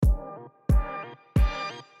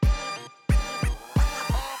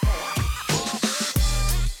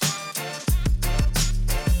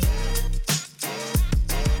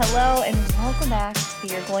Hello and welcome back to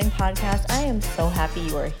Your Glowing Podcast. I am so happy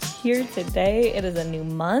you are here today. It is a new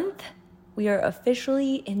month. We are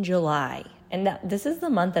officially in July. And this is the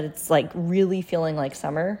month that it's like really feeling like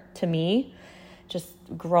summer to me. Just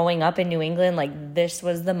growing up in New England, like this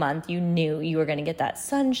was the month you knew you were going to get that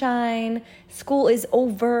sunshine. School is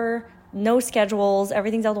over, no schedules,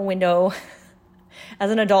 everything's out the window.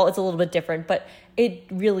 As an adult, it's a little bit different, but it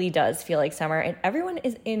really does feel like summer. And everyone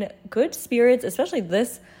is in good spirits, especially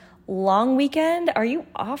this long weekend. Are you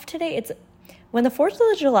off today? It's when the 4th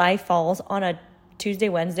of July falls on a Tuesday,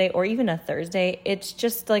 Wednesday, or even a Thursday. It's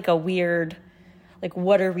just like a weird, like,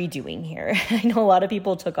 what are we doing here? I know a lot of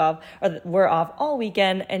people took off or were off all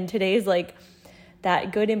weekend, and today's like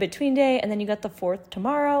that good in-between day, and then you got the 4th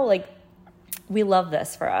tomorrow. Like, we love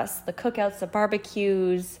this for us. The cookouts, the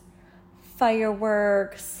barbecues,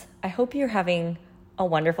 fireworks. I hope you're having a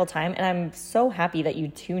wonderful time, and I'm so happy that you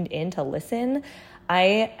tuned in to listen.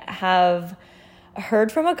 I have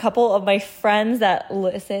heard from a couple of my friends that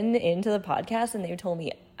listen into the podcast, and they've told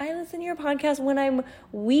me, I listen to your podcast when I'm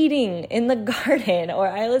weeding in the garden, or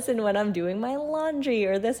I listen when I'm doing my laundry,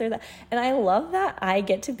 or this or that. And I love that I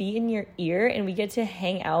get to be in your ear and we get to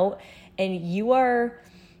hang out, and you are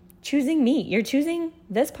choosing me. You're choosing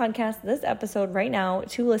this podcast, this episode right now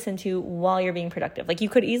to listen to while you're being productive. Like, you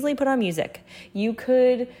could easily put on music. You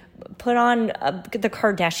could put on the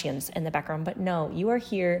Kardashians in the background, but no, you are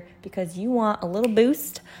here because you want a little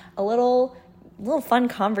boost, a little fun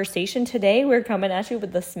conversation. Today, we're coming at you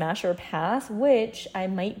with the Smash or Pass, which I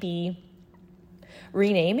might be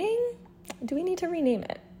renaming. Do we need to rename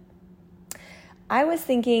it? I was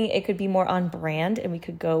thinking it could be more on brand, and we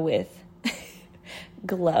could go with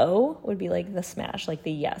glow would be like the smash, like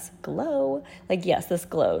the yes, glow, like yes, this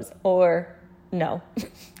glows, or no,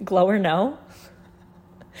 glow or no.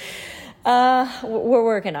 We're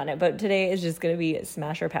working on it, but today is just going to be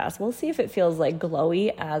smash or pass. We'll see if it feels like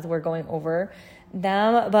glowy as we're going over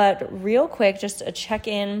them. But real quick, just a check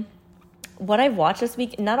in. What I've watched this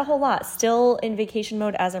week, not a whole lot. Still in vacation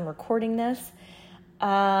mode as I'm recording this.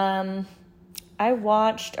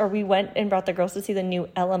 We went and brought the girls to see the new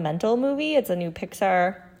Elemental movie. It's a new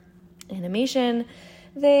Pixar animation.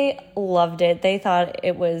 They loved it. They thought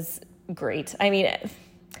it was great. I mean,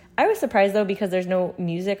 I was surprised though, because there's no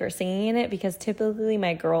music or singing in it, because typically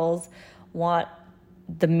my girls want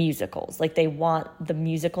the musicals. Like, they want the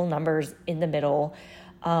musical numbers in the middle.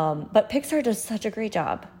 But Pixar does such a great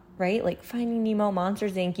job, right? Like Finding Nemo,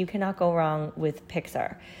 Monsters, Inc. You cannot go wrong with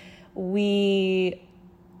Pixar. We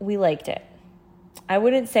liked it. I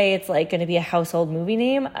wouldn't say it's like going to be a household movie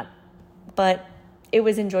name, but it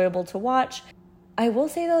was enjoyable to watch. I will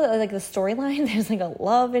say though, like the storyline, there's like a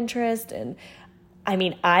love interest, and I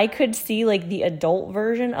mean, I could see like the adult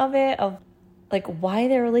version of it, of like why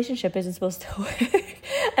their relationship isn't supposed to work.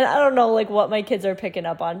 And I don't know like what my kids are picking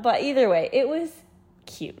up on, but either way, it was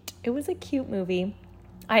cute. It was a cute movie.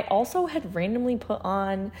 I also had randomly put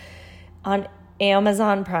on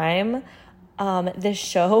Amazon Prime this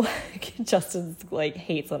show. Justin like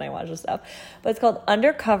hates when I watch this stuff, but it's called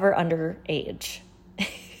Undercover Underage.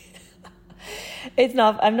 It's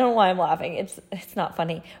not, I don't know why I'm laughing. It's not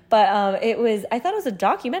funny, but I thought it was a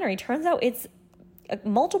documentary. Turns out it's a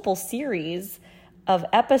multiple series of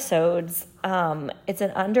episodes. It's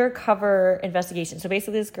an undercover investigation. So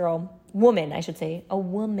basically this a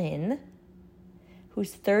woman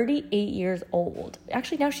who's 38 years old.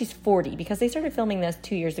 Actually, now she's 40, because they started filming this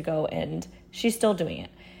 2 years ago and she's still doing it.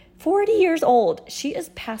 40 years old. She is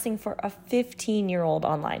passing for a 15-year-old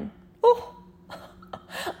online. Oh,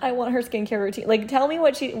 I want her skincare routine. Like, tell me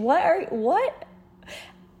what?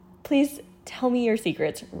 Please tell me your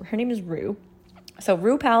secrets. Her name is Rue. So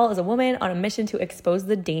Rue Powell is a woman on a mission to expose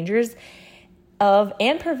the dangers of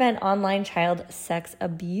and prevent online child sex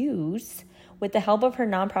abuse. With the help of her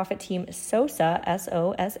nonprofit team, SOSA,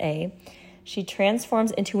 S-O-S-A, she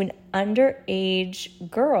transforms into an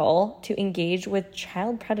underage girl to engage with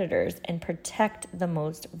child predators and protect the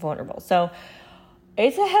most vulnerable. So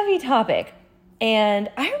it's a heavy topic.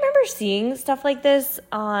 And I remember seeing stuff like this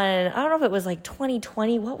on, I don't know if it was like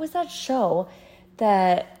 2020. What was that show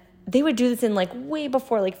that they would do this in, like way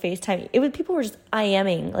before like FaceTime? People were just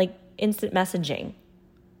IMing, like instant messaging.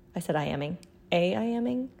 I said IMing.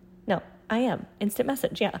 IMing? No. I am. Instant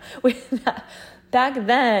message, yeah. Back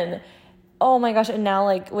then, oh my gosh, and now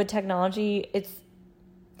like with technology, it's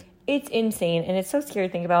insane, and it's so scary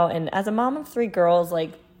to think about. And as a mom of 3 girls,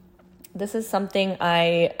 like this is something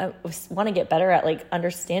I want to get better at, like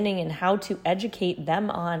understanding and how to educate them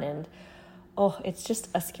on. And it's just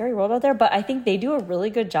a scary world out there. But I think they do a really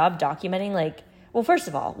good job documenting, like, well, first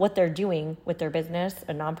of all, what they're doing with their business,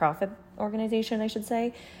 a nonprofit organization, I should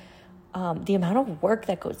say. the amount of work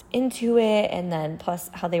that goes into it, and then plus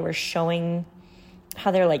how they were showing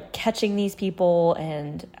how they're like catching these people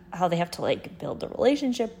and how they have to like build a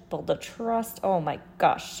relationship, build a trust. Oh my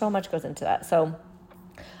gosh, so much goes into that. So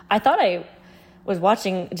I thought I was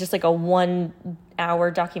watching just like a 1 hour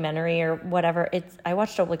documentary or whatever. I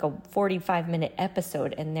watched like a 45-minute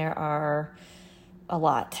episode, and there are a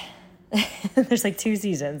lot. There's like 2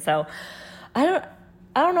 seasons. So I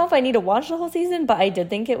don't know if I need to watch the whole season, but I did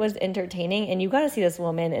think it was entertaining. And you got to see this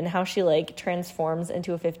woman and how she like transforms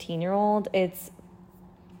into a 15-year-old.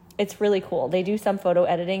 It's really cool. They do some photo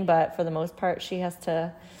editing, but for the most part, she has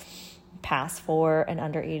to pass for an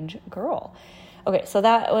underage girl. Okay, so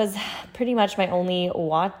that was pretty much my only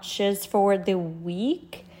watches for the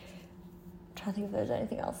week. I'm trying to think if there's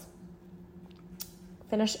anything else.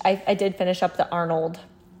 I did finish up the Arnold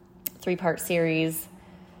 3-part series,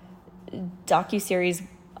 docu-series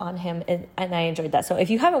on him, and I enjoyed that. So if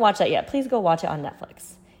you haven't watched that yet, please go watch it on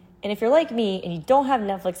Netflix. And if you're like me and you don't have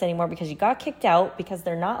Netflix anymore because you got kicked out because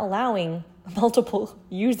they're not allowing multiple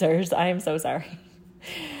users, I am so sorry.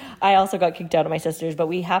 I also got kicked out of my sister's, but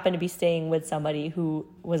we happened to be staying with somebody who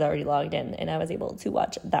was already logged in, and I was able to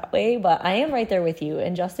watch it that way. But I am right there with you.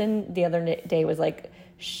 And Justin the other day was like,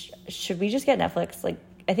 should we just get Netflix? Like,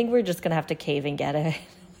 I think we're just going to have to cave and get it.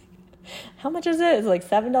 How much is it? It's like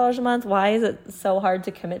 $7 a month. Why is it so hard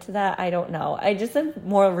to commit to that? I don't know. I just am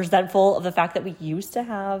more resentful of the fact that we used to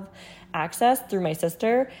have access through my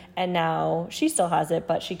sister, and now she still has it,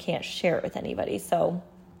 but she can't share it with anybody. So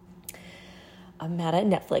I'm mad at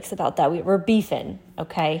Netflix about that. We're beefing,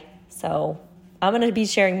 okay? So I'm going to be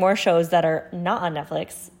sharing more shows that are not on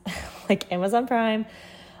Netflix, like Amazon Prime.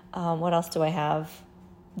 What else do I have?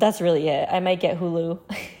 That's really it. I might get Hulu.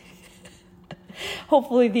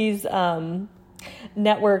 Hopefully these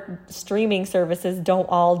network streaming services don't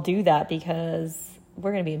all do that, because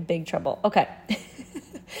we're going to be in big trouble. Okay.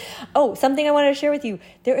 Oh, something I wanted to share with you.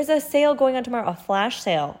 There is a sale going on tomorrow, a flash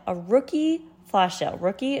sale, a Rookie flash sale.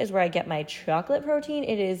 Rookie is where I get my chocolate protein.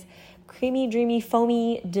 It is creamy, dreamy,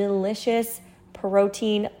 foamy, delicious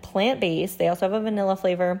protein, plant-based. They also have a vanilla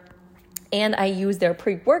flavor. And I use their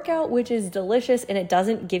pre-workout, which is delicious, and it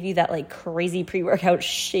doesn't give you that like crazy pre-workout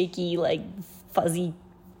shaky, like fuzzy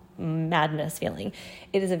madness feeling.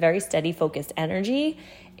 It is a very steady, focused energy.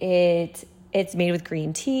 It's made with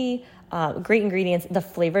green tea, great ingredients. The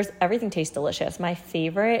flavors, everything tastes delicious. My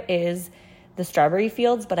favorite is the strawberry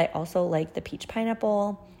fields, but I also like the peach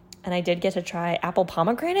pineapple. And I did get to try apple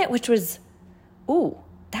pomegranate, which was,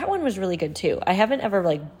 that one was really good too. I haven't ever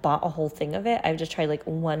like bought a whole thing of it. I've just tried like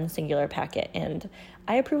one singular packet, and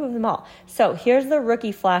I approve of them all. So here's the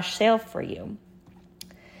Rookie flash sale for you.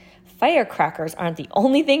 Firecrackers aren't the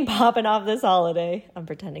only thing popping off this holiday. I'm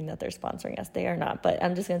pretending that they're sponsoring us. They are not, but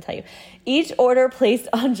I'm just going to tell you. Each order placed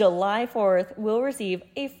on July 4th will receive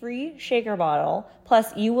a free shaker bottle.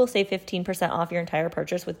 Plus, you will save 15% off your entire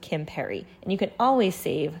purchase with Kim Perry. And you can always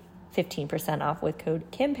save 15% off with code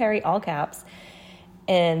Kim Perry, all caps.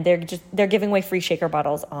 And they're giving away free shaker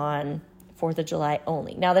bottles on 4th of July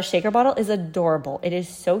only. Now, the shaker bottle is adorable. It is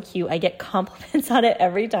so cute. I get compliments on it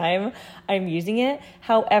every time I'm using it.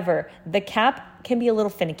 However, the cap can be a little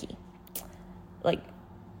finicky. Like,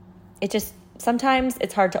 sometimes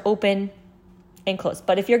it's hard to open and close.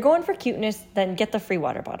 But if you're going for cuteness, then get the free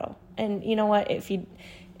water bottle. And you know what? If you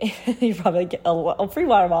probably get a free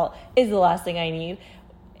water bottle is the last thing I need.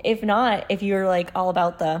 If not, if you're like all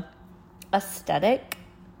about the aesthetic,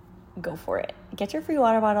 go for it. Get your free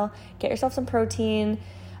water bottle, get yourself some protein.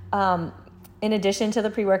 In addition to the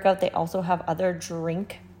pre-workout, they also have other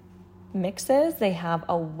drink mixes. They have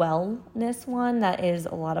a wellness one that is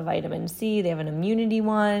a lot of vitamin C. They have an immunity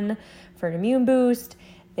one for an immune boost.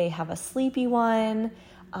 They have a sleepy one.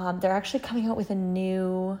 They're actually coming out with a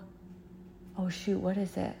new, what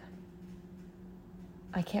is it?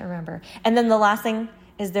 I can't remember. And then the last thing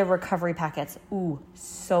is their recovery packets.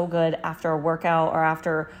 So good after a workout or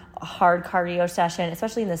after a hard cardio session,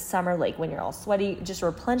 especially in the summer, like when you're all sweaty, just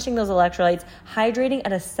replenishing those electrolytes, hydrating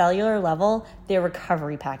at a cellular level. Their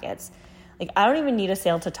recovery packets. Like, I don't even need a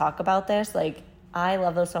sale to talk about this. Like, I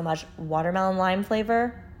love those so much. Watermelon lime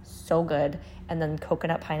flavor, so good. And then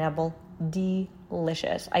coconut pineapple,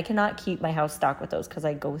 delicious. I cannot keep my house stocked with those because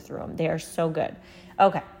I go through them. They are so good.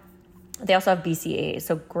 Okay. They also have BCAAs,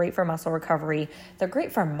 so great for muscle recovery. They're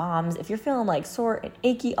great for moms. If you're feeling like sore and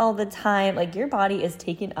achy all the time, like your body is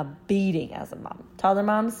taking a beating as a mom. Toddler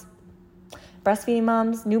moms, breastfeeding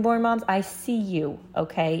moms, newborn moms, I see you,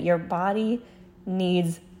 okay? Your body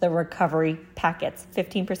needs the recovery packets.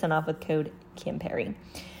 15% off with code Kim Perry.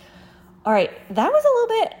 All right, that was a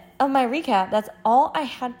little bit of my recap. That's all I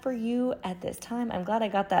had for you at this time. I'm glad I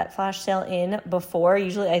got that flash sale in before.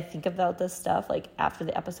 Usually I think about this stuff like after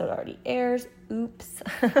the episode already airs. Oops.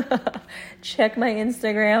 Check my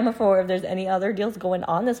Instagram for if there's any other deals going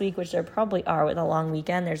on this week, which there probably are with a long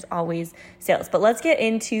weekend. There's always sales. But let's get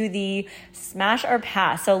into the smash or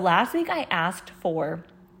pass. So last week I asked for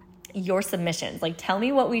your submissions. Like, tell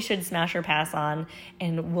me what we should smash or pass on,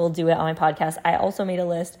 and we'll do it on my podcast. I also made a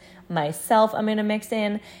list myself I'm going to mix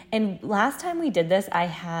in. And last time we did this, I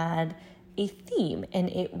had a theme, and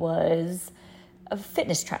it was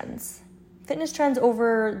fitness trends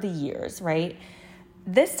over the years, right?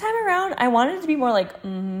 This time around, I wanted it to be more like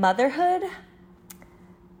motherhood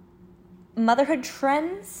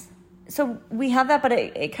trends. So we have that, but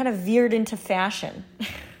it kind of veered into fashion.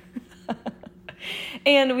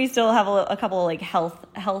 And we still have a couple of like health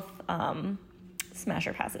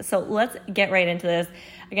smasher passes. So let's get right into this.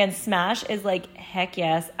 Again, smash is like, heck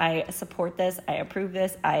yes, I support this, I approve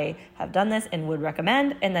this, I have done this and would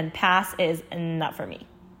recommend. And then pass is not for me.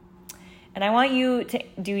 And I want you to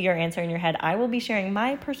do your answer in your head. I will be sharing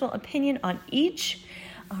my personal opinion on each.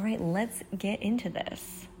 All right, let's get into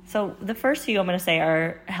this. So the first few I'm going to say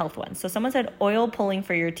are health ones. So someone said oil pulling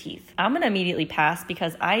for your teeth. I'm going to immediately pass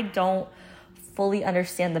because I don't fully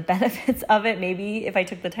understand the benefits of it. Maybe if I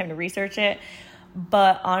took the time to research it.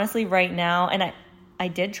 But honestly, right now, and I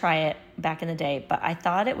did try it back in the day, but I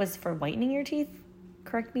thought it was for whitening your teeth.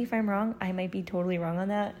 Correct me if I'm wrong. I might be totally wrong on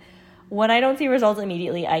that. When I don't see results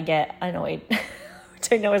immediately, I get annoyed,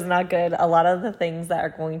 which I know is not good. A lot of the things that are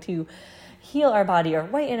going to heal our body or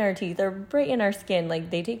whiten our teeth or brighten our skin, like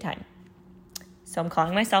they take time. So I'm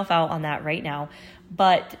calling myself out on that right now.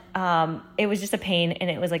 But it was just a pain, and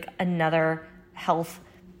it was like another health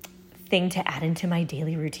thing to add into my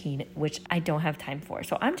daily routine, which I don't have time for.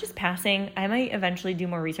 So I'm just passing. I might eventually do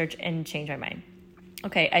more research and change my mind.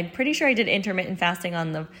 Okay, I'm pretty sure I did intermittent fasting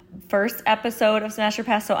on the first episode of Smash or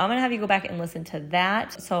Pass, so I'm going to have you go back and listen to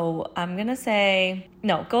that. So I'm going to say,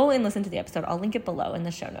 no, go and listen to the episode. I'll link it below in the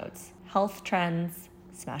show notes. Health trends,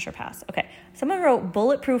 Smash or Pass. Okay, someone wrote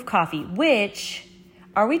bulletproof coffee, which...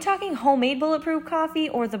 Are we talking homemade bulletproof coffee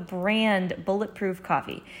or the brand bulletproof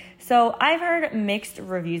coffee? So I've heard mixed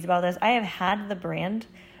reviews about this. I have had the brand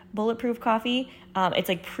bulletproof coffee. It's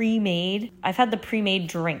like pre-made. I've had the pre-made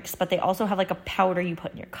drinks, but they also have like a powder you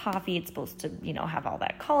put in your coffee. It's supposed to, have all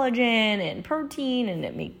that collagen and protein, and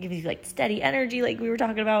it gives you like steady energy like we were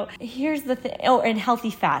talking about. Here's the thing. Oh, and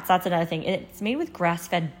healthy fats. That's another thing. It's made with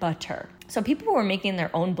grass-fed butter. So people were making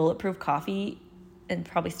their own bulletproof coffee, and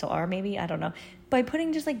probably still are, maybe, I don't know, by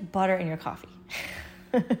putting just like butter in your coffee.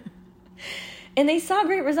 And they saw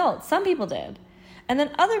great results. Some people did. And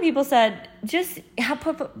then other people said, just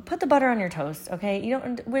put the butter on your toast, okay?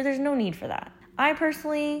 Where there's no need for that. I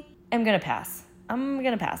personally am going to pass.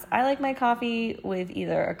 I like my coffee with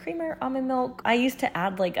either a creamer, almond milk. I used to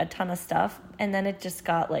add like a ton of stuff, and then it just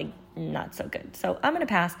got like not so good. So I'm going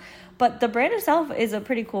to pass. But the brand itself is a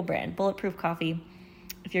pretty cool brand, Bulletproof Coffee.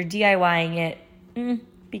 If you're DIYing it,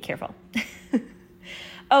 be careful.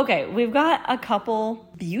 Okay, we've got a couple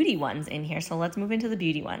beauty ones in here, so let's move into the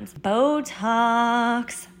beauty ones.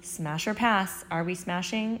 Botox, smash or pass? Are we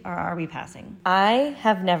smashing or are we passing? I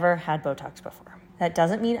have never had Botox before. That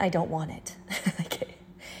doesn't mean I don't want it.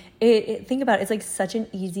 Think about it. It's like such an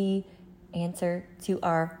easy answer to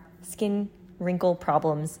our skin wrinkle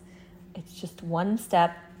problems. It's just one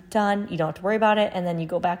step, done. You don't have to worry about it, and then you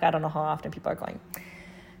go back. I don't know how often people are going.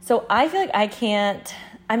 So I feel like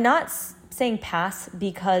I'm not saying pass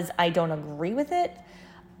because I don't agree with it.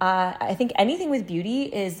 I think anything with beauty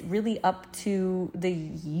is really up to the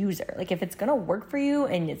user. Like if it's going to work for you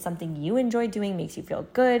and it's something you enjoy doing, makes you feel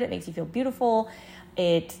good, it makes you feel beautiful,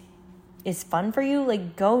 it is fun for you,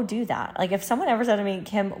 like go do that. Like if someone ever said to me,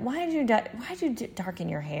 Kim, why'd you darken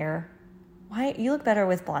your hair? Why you look better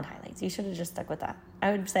with blonde highlights? You should have just stuck with that.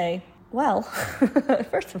 I would say, well,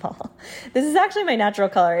 first of all, this is actually my natural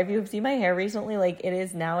color. If you've seen my hair recently, like it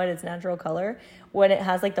is now at its natural color. When it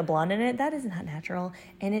has like the blonde in it, that is not natural.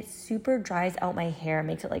 And it super dries out my hair,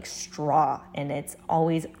 makes it like straw. And it's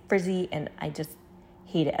always frizzy and I just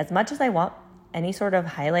hate it. As much as I want any sort of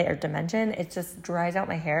highlight or dimension, it just dries out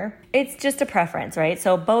my hair. It's just a preference, right?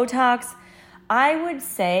 So Botox, I would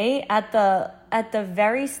say at the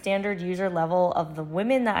very standard user level of the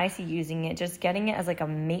women that I see using it, just getting it as like a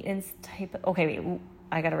maintenance type of, okay, wait,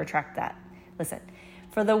 I got to retract that. Listen,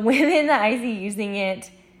 for the women that I see using it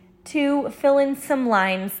to fill in some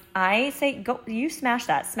lines, I say, go, you smash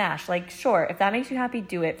that, smash. Like, sure, if that makes you happy,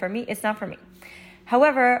 do it. For me, it's not for me.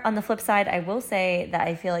 However, on the flip side, I will say that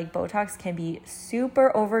I feel like Botox can be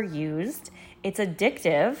super overused. It's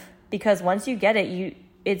addictive because once you get it,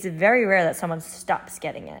 it's very rare that someone stops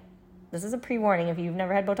getting it. This is a pre-warning if you've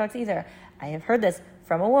never had Botox either. I have heard this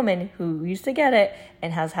from a woman who used to get it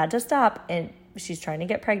and has had to stop, and she's trying to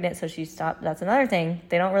get pregnant, so she stopped. That's another thing.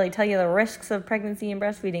 They don't really tell you the risks of pregnancy and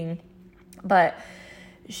breastfeeding, but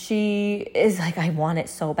she is like, I want it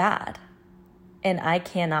so bad. And I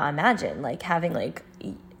cannot imagine like having like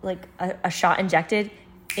a shot injected,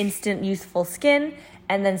 instant youthful skin,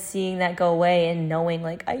 and then seeing that go away and knowing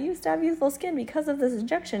like I used to have youthful skin because of this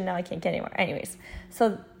injection. Now I can't get anymore. Anyways,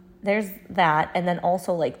 so there's that. And then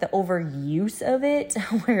also like the overuse of it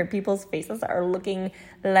where people's faces are looking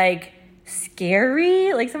like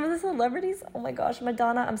scary. Like some of the celebrities, oh my gosh,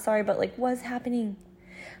 Madonna, I'm sorry, but like what's happening?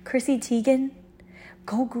 Chrissy Teigen,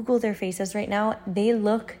 go Google their faces right now. They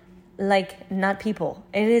look like not people.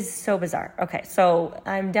 It is so bizarre. Okay, so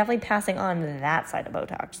I'm definitely passing on that side of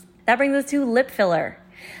Botox. That brings us to lip filler.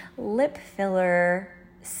 Lip filler,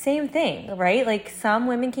 same thing, right? Like some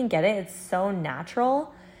women can get it. It's so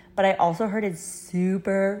natural, but I also heard it's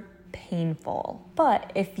super painful.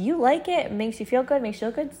 But if you like it, it makes you feel good, makes you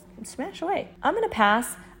look good, smash away. I'm going to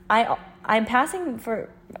pass. I'm passing for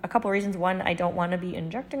a couple of reasons. One, I don't want to be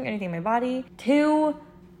injecting anything in my body. Two,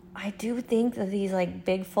 I do think that these like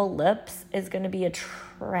big full lips is going to be a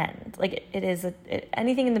trend. Like it is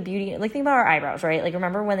anything in the beauty, like think about our eyebrows, right? Like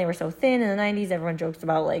remember when they were so thin in the 90s, everyone jokes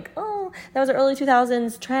about like, oh, that was an early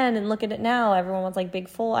 2000s trend. And look at it now. Everyone wants like big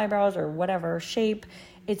full eyebrows or whatever shape.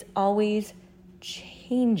 It's always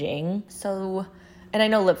changing. So, and I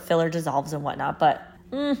know lip filler dissolves and whatnot, but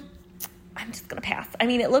I'm just going to pass. I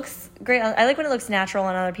mean, it looks great. I like when it looks natural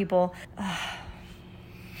on other people.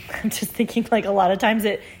 I'm just thinking like a lot of times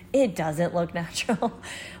it doesn't look natural.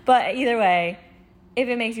 But either way, if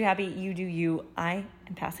it makes you happy, you do you. I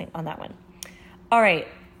am passing on that one. All right.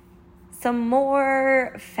 Some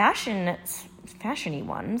more fashiony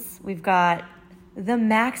ones. We've got the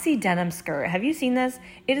maxi denim skirt. Have you seen this?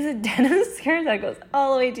 It is a denim skirt that goes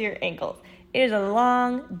all the way to your ankles. It is a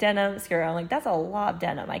long denim skirt. I'm like, that's a lot of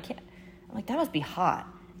denim. I'm like, that must be hot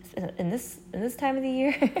in this time of the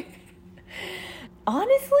year.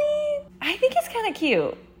 Honestly, I think it's kind of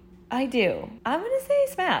cute. I do. I'm going to say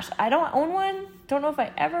smash. I don't own one. Don't know if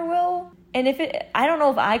I ever will. And I don't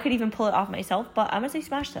know if I could even pull it off myself, but I'm going to say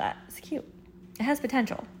smash to that. It's cute. It has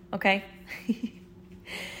potential. Okay.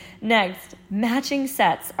 Next, matching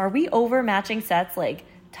sets. Are we over matching sets? Like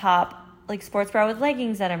top, like sports bra with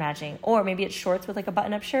leggings that are matching, or maybe it's shorts with like a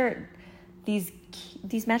button up shirt. These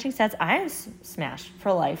matching sets, I am smashed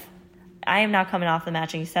for life. I am not coming off the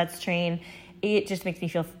matching sets train. It just makes me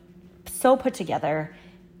feel so put together.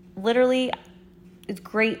 Literally, it's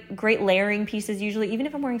great layering pieces usually. Even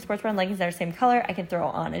if I'm wearing sports bra and leggings that are the same color, I can throw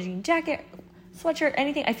on a jean jacket, sweatshirt,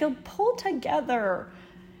 anything. I feel pulled together.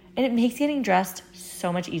 And it makes getting dressed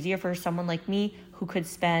so much easier for someone like me who could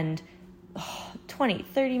spend 20,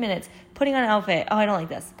 30 minutes putting on an outfit. Oh, I don't like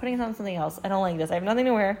this. Putting on something else. I don't like this. I have nothing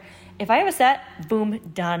to wear. If I have a set, boom,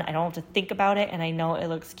 done. I don't have to think about it. And I know it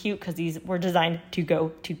looks cute because these were designed to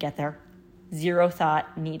go together. Zero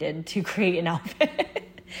thought needed to create an outfit.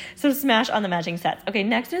 So smash on the matching sets. Okay,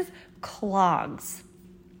 next is clogs.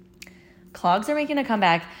 Clogs are making a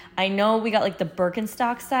comeback. I know we got like the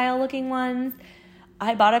Birkenstock style looking ones.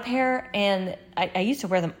 I bought a pair and I used to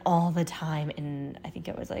wear them all the time in, I think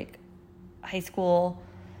it was like high school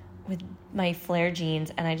with my flare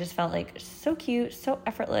jeans. And I just felt like so cute, so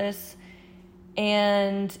effortless.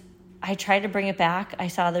 And I tried to bring it back. I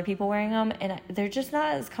saw other people wearing them and they're just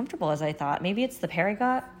not as comfortable as I thought. Maybe it's the pair I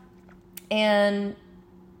got. And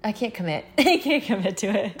I can't commit. I can't commit to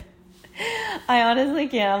it. I honestly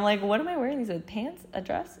can't. I'm like, what am I wearing these with? Pants, a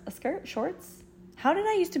dress, a skirt, shorts? How did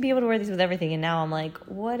I used to be able to wear these with everything? And now I'm like,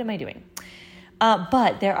 what am I doing?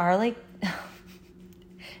 But there are like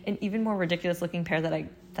an even more ridiculous looking pair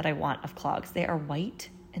that I want of clogs. They are white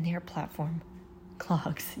and they are platform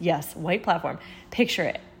clogs. Yes, white platform. Picture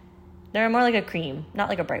it. They're more like a cream, not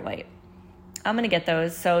like a bright white. I'm going to get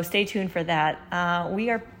those, so stay tuned for that.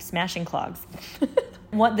 We are smashing clogs.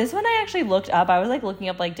 This one I actually looked up. I was like looking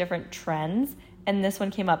up like different trends, and this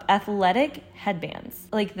one came up. Athletic headbands.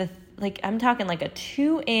 Like I'm talking like a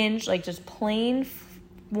 2-inch, like just plain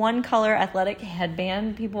one color athletic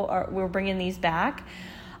headband. We're bringing these back.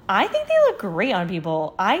 I think they look great on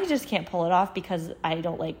people. I just can't pull it off because I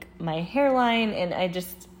don't like my hairline, and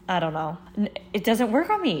I don't know. It doesn't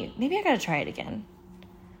work on me. Maybe I gotta try it again.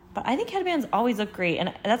 But I think headbands always look great.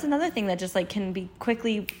 And that's another thing that just like can be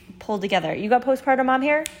quickly pulled together. You got postpartum mom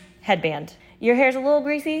hair? Headband. Your hair's a little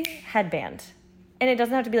greasy? Headband. And it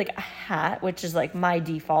doesn't have to be like a hat, which is like my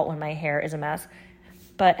default when my hair is a mess.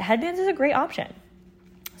 But headbands is a great option.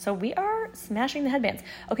 So we are smashing the headbands.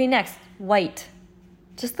 Okay, next, white.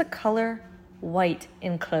 Just the color white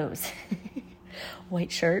in clothes.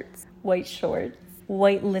 White shirts, white shorts,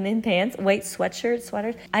 white linen pants, white sweatshirts,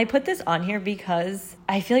 sweaters. I put this on here because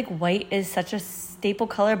I feel like white is such a staple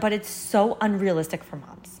color, but it's so unrealistic for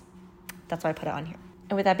moms. That's why I put it on here.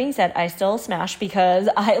 And with that being said, I still smash because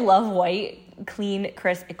I love white, clean,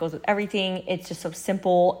 crisp. It goes with everything. It's just so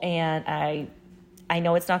simple, and I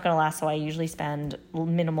know it's not going to last, so I usually spend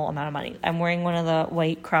minimal amount of money. I'm wearing one of the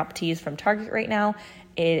white crop tees from Target right now.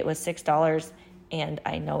 It was $6, and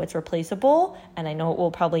I know it's replaceable, and I know it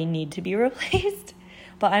will probably need to be replaced,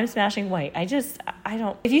 but I'm smashing white. I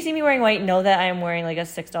don't, if you see me wearing white, know that I'm wearing like a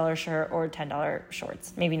 $6 shirt or $10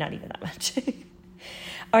 shorts. Maybe not even that much.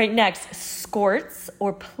 All right, next, skirts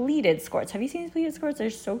or pleated skirts. Have you seen these pleated skirts? They're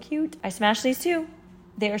so cute. I smashed these too.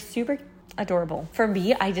 They are super adorable. For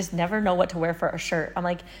me, I just never know what to wear for a shirt. I'm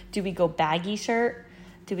like, do we go baggy shirt?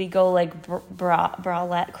 Do we go like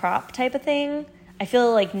bralette crop type of thing? I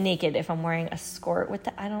feel like naked if I'm wearing a skirt with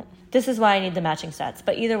that. This is why I need the matching sets.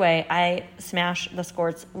 But either way, I smash the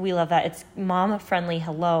skirts. We love that. It's mom friendly.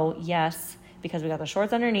 Hello. Yes. Because we got the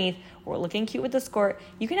shorts underneath. We're looking cute with the skirt.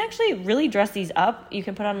 You can actually really dress these up. You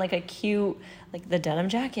can put on like a cute, like the denim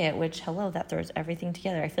jacket, which, hello, that throws everything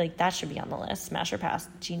together. I feel like that should be on the list. Smash or pass.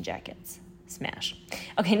 Jean jackets. Smash.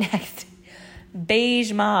 Okay, next.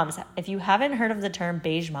 Beige moms. If you haven't heard of the term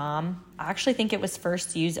beige mom, I actually think it was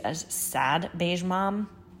first used as sad beige mom.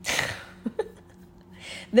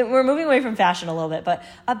 We're moving away from fashion a little bit, but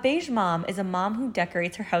a beige mom is a mom who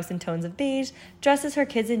decorates her house in tones of beige, dresses her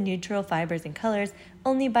kids in neutral fibers and colors,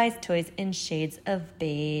 only buys toys in shades of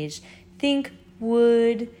beige. Think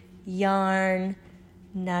wood, yarn,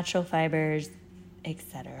 natural fibers,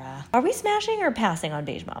 etc. Are we smashing or passing on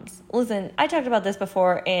beige moms? Listen, I talked about this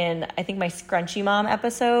before in, I think, my scrunchy mom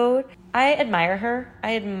episode. I admire her.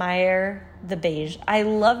 I admire the beige. I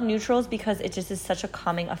love neutrals because it just is such a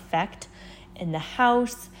calming effect in the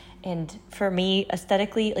house, and for me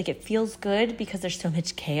aesthetically, like, it feels good because there's so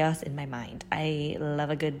much chaos in my mind. I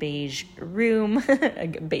love a good beige room, a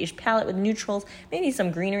good beige palette with neutrals, maybe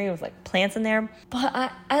some greenery with like plants in there.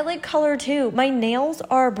 But I like color too. My nails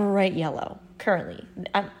are bright yellow currently.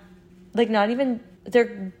 I'm like, not even,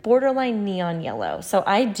 they're borderline neon yellow. So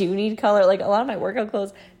I do need color. Like, a lot of my workout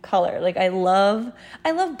clothes color. Like, I love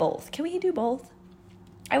both. Can we do both?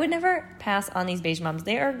 I would never pass on these beige moms.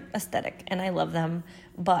 They are aesthetic and I love them,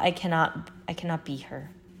 but I cannot be her,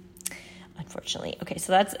 unfortunately. Okay,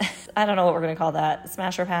 so that's, I don't know what we're going to call that.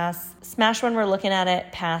 Smash or pass? Smash when we're looking at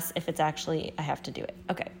it, pass if it's actually, I have to do it.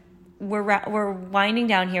 Okay. We're winding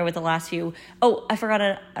down here with the last few. Oh, I forgot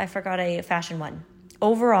a fashion one.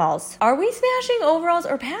 Overalls. Are we smashing overalls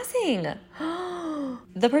or passing?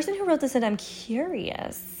 The person who wrote this in, I'm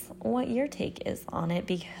curious what your take is on it,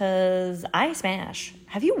 because I smash.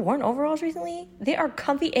 Have you worn overalls recently? They are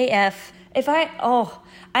comfy AF.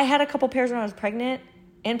 I had a couple pairs when I was pregnant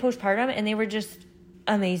and postpartum, and they were just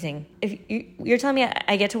amazing. If you're telling me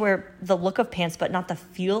I get to wear the look of pants but not the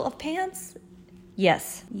feel of pants?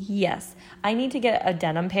 Yes. I need to get a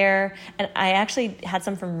denim pair, and I actually had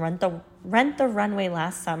some from Rent the Runway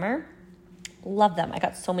last summer. Love them. I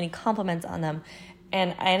got so many compliments on them,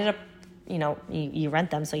 and I ended up, you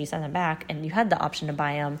rent them, so you send them back, and you had the option to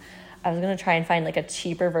buy them. I was going to try and find like a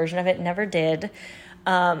cheaper version of it. Never did.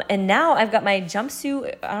 And now I've got my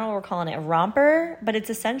jumpsuit. I don't know what we're calling it, a romper, but it's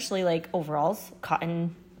essentially like overalls,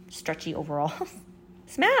 cotton, stretchy overalls.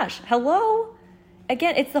 Smash. Hello.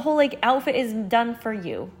 Again, it's the whole like outfit is done for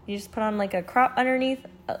you. You just put on like a crop underneath,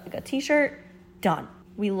 like a t-shirt, done.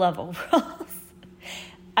 We love overalls.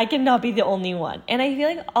 I cannot be the only one. And I feel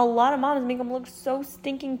like a lot of moms make them look so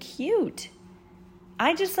stinking cute.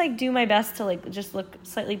 I just like do my best to like just look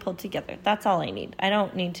slightly pulled together. That's all I need. I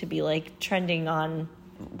don't need to be like trending on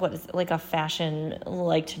what is like a fashion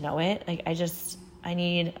like to know it. Like I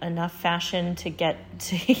need enough fashion to get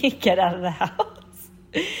out of the house.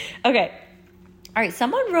 Okay. All right.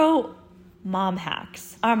 Someone wrote mom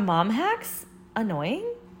hacks. Are mom hacks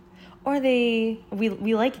annoying? Or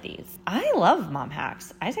we like these? I love mom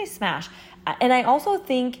hacks. I say smash. And I also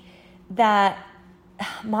think that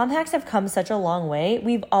mom hacks have come such a long way.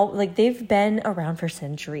 They've been around for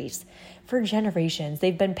centuries, for generations.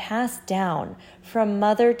 They've been passed down from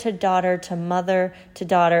mother to daughter to mother to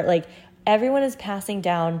daughter. Like, everyone is passing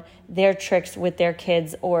down their tricks with their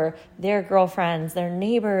kids or their girlfriends, their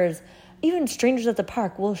neighbors. Even strangers at the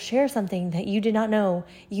park will share something that you did not know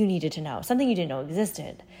you needed to know, something you didn't know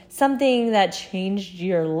existed, something that changed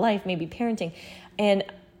your life, maybe parenting. And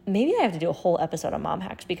maybe I have to do a whole episode on mom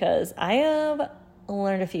hacks, because I have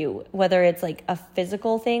learned a few, whether it's like a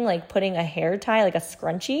physical thing, like putting a hair tie, like a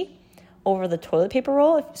scrunchie over the toilet paper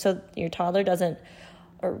roll so your toddler doesn't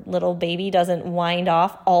or little baby doesn't wind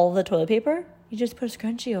off all the toilet paper, you just put a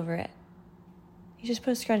scrunchie over it.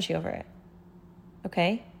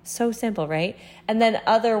 Okay? So simple, right? And then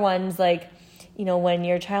other ones like, when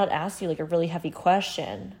your child asks you like a really heavy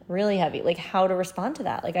question, really heavy, like how to respond to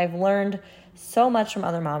that. Like I've learned so much from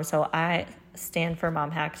other moms. So I stand for mom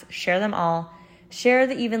hacks. Share them all. Share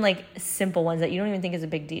the even like simple ones that you don't even think is a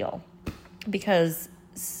big deal, because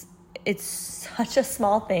it's such a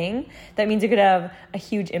small thing that means it could have a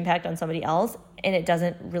huge impact on somebody else, and it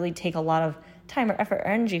doesn't really take a lot of time or effort or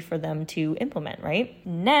energy for them to implement, right?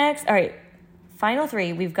 Next, all right, final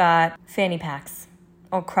 3, we've got fanny packs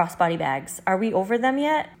or crossbody bags. Are we over them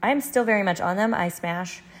yet? I'm still very much on them. I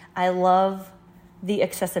smash. I love the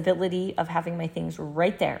accessibility of having my things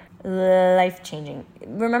right there. Life-changing.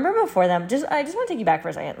 Remember before them, I just want to take you back for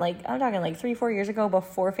a second. Like, I'm talking like 3-4 years ago,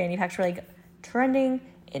 before fanny packs were like trending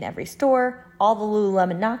in every store, all the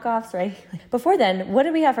Lululemon knockoffs, right? Before then, what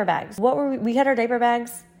did we have for bags? We had our diaper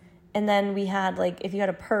bags, and then we had like, if you had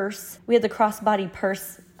a purse, we had the crossbody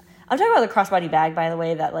purse. I'm talking about the crossbody bag, by the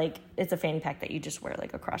way, that like it's a fanny pack that you just wear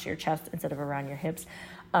like across your chest instead of around your hips.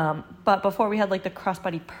 But before we had like the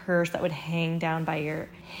crossbody purse that would hang down by your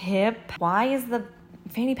hip. Why is the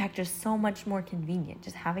fanny pack just so much more convenient?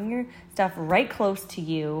 Just having your stuff right close to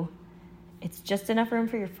you. It's just enough room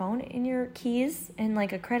for your phone and your keys and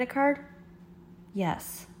like a credit card.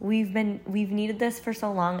 Yes, we've needed this for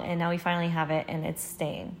so long, and now we finally have it, and it's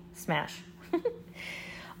staying. Smash.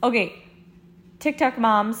 Okay, TikTok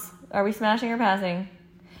moms. Are we smashing or passing?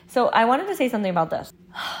 So I wanted to say something about this.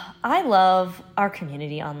 I love our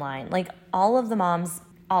community online. Like all of the moms,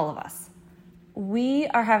 all of us. We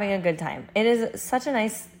are having a good time. It is such a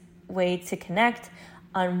nice way to connect,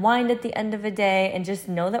 unwind at the end of a day, and just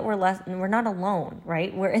know that we're not alone,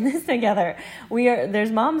 right? We're in this together.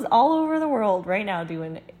 There's moms all over the world right now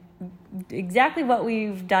doing exactly what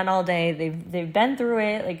we've done all day. They've been through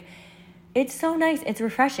it. Like, it's so nice. It's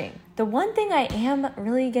refreshing. The one thing I am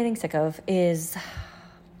really getting sick of is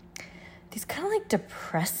these kind of like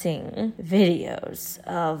depressing videos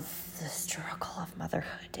of the struggle of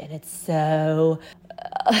motherhood. And it's so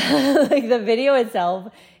like the video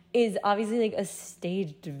itself is obviously like a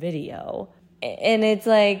staged video. And it's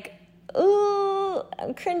like, ooh,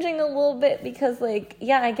 I'm cringing a little bit because like,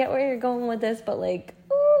 yeah, I get where you're going with this, but like,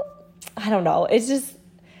 ooh, I don't know. It's just,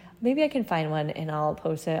 maybe I can find one and I'll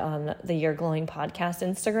post it on the You're Glowing podcast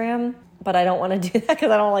Instagram, but I don't want to do that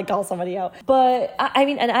because I don't like call somebody out. But I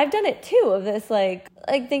mean, and I've done it too, of this like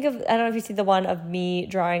think of, I don't know if you see the one of me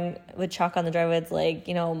drawing with chalk on the driveway. It's like,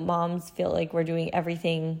 moms feel like we're doing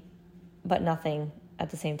everything but nothing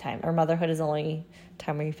at the same time, or motherhood is the only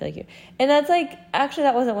time where you feel like you, and that's like, actually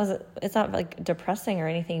that wasn't, it's not like depressing or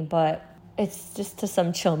anything, but it's just to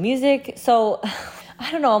some chill music. So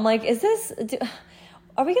I don't know. I'm like,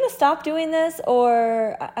 are we going to stop doing this?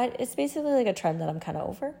 Or it's basically like a trend that I'm kind of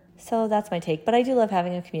over. So that's my take. But I do love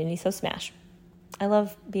having a community, so smash. I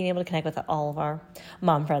love being able to connect with all of our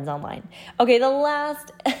mom friends online. Okay, the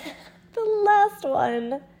last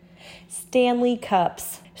one, Stanley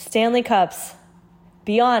Cups. Stanley Cups.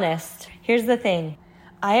 Be honest. Here's the thing.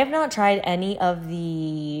 I have not tried any of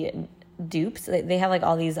the dupes. They have like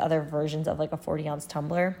all these other versions of like a 40-ounce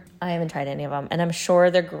tumbler. I haven't tried any of them, and I'm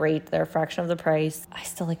sure they're great. They're a fraction of the price. I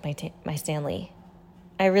still like my Stanley.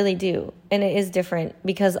 I really do. And it is different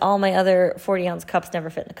because all my other 40-ounce cups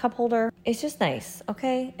never fit in a cup holder. It's just nice,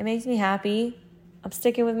 okay? It makes me happy. I'm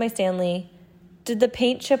sticking with my Stanley. Did the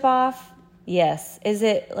paint chip off? Yes. Is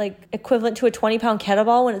it like equivalent to a 20-pound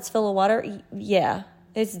kettlebell when it's filled with water? Yeah.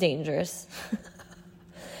 It's dangerous.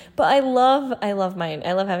 But I love mine.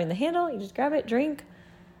 I love having the handle. You just grab it, drink.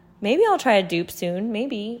 Maybe I'll try a dupe soon.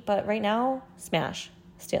 Maybe. But right now, smash.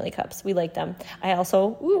 Stanley Cups. We like them. I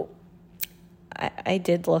also, I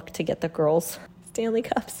did look to get the girls' Stanley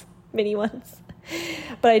Cups. Mini ones.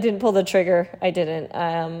 But I didn't pull the trigger. I didn't.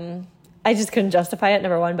 I just couldn't justify it,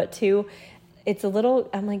 number one. But two, it's a little,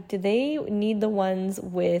 I'm like, do they need the ones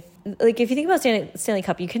with, like, if you think about Stanley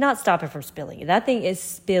Cup, you cannot stop it from spilling. That thing is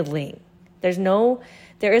spilling.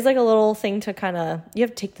 There is like a little thing to kind of, you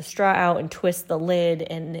have to take the straw out and twist the lid,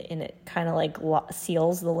 and it kind of like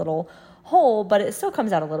seals the little hole, but it still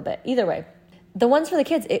comes out a little bit. Either way, the ones for the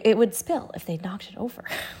kids, it would spill if they knocked it over.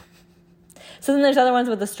 So then there's other ones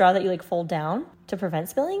with the straw that you like fold down to prevent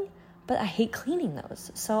spilling, but I hate cleaning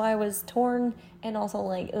those. So I was torn and also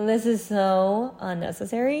like, this is so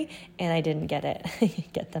unnecessary, and I didn't get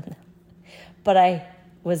them. But I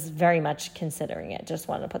was very much considering it. Just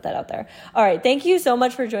wanted to put that out there. All right. Thank you so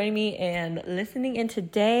much for joining me and listening in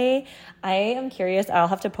today. I am curious. I'll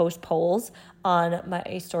have to post polls on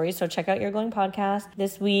my stories. So check out Your Glowing Podcast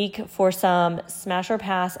this week for some smash or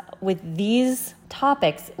pass with these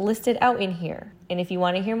topics listed out in here. And if you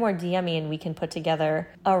want to hear more, DM me and we can put together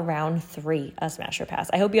a round 3 of smash or pass.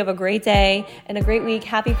 I hope you have a great day and a great week.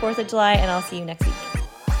 Happy 4th of July, and I'll see you next week.